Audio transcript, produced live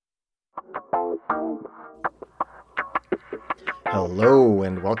Hello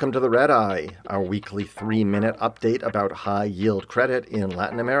and welcome to the Red Eye, our weekly 3-minute update about high-yield credit in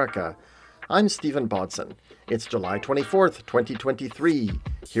Latin America. I'm Stephen Bodson. It's July 24th, 2023.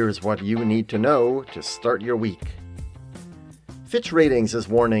 Here's what you need to know to start your week. Fitch Ratings is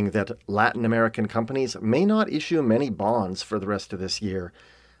warning that Latin American companies may not issue many bonds for the rest of this year.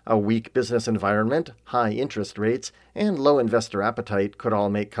 A weak business environment, high interest rates, and low investor appetite could all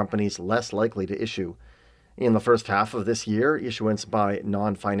make companies less likely to issue. In the first half of this year, issuance by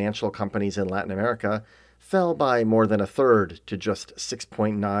non-financial companies in Latin America fell by more than a third to just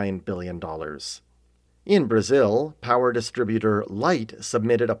 $6.9 billion. In Brazil, power distributor Light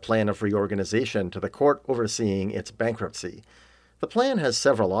submitted a plan of reorganization to the court overseeing its bankruptcy. The plan has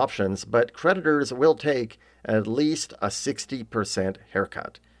several options, but creditors will take at least a 60%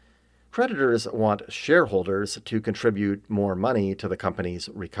 haircut. Creditors want shareholders to contribute more money to the company's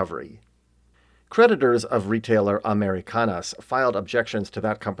recovery. Creditors of retailer Americanas filed objections to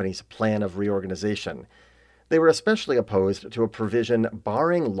that company's plan of reorganization. They were especially opposed to a provision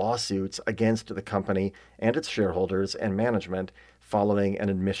barring lawsuits against the company and its shareholders and management following an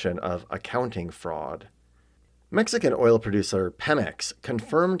admission of accounting fraud. Mexican oil producer Pemex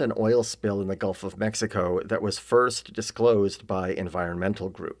confirmed an oil spill in the Gulf of Mexico that was first disclosed by environmental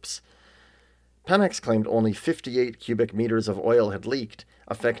groups. Pemex claimed only 58 cubic meters of oil had leaked,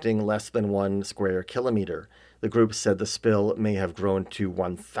 affecting less than 1 square kilometer. The group said the spill may have grown to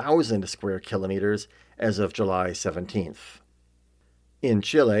 1,000 square kilometers as of July 17th. In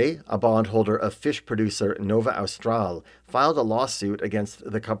Chile, a bondholder of fish producer Nova Austral filed a lawsuit against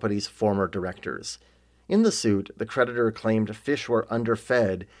the company's former directors. In the suit, the creditor claimed fish were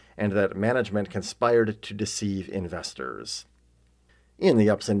underfed and that management conspired to deceive investors. In the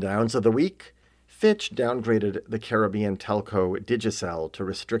ups and downs of the week, Fitch downgraded the Caribbean telco Digicel to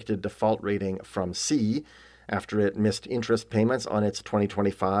restricted default rating from C after it missed interest payments on its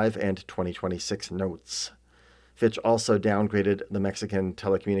 2025 and 2026 notes. Fitch also downgraded the Mexican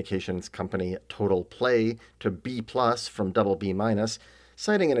telecommunications company Total Play to B+ from BB-,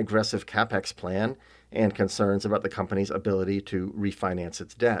 citing an aggressive capex plan and concerns about the company's ability to refinance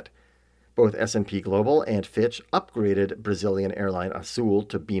its debt. Both S&P Global and Fitch upgraded Brazilian airline Azul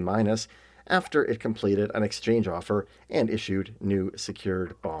to B- after it completed an exchange offer and issued new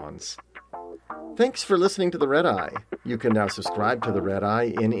secured bonds. Thanks for listening to The Red Eye. You can now subscribe to The Red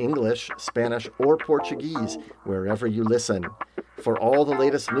Eye in English, Spanish, or Portuguese, wherever you listen. For all the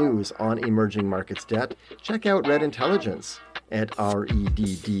latest news on emerging markets debt, check out Red Intelligence at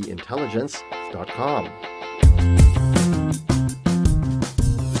reddintelligence.com.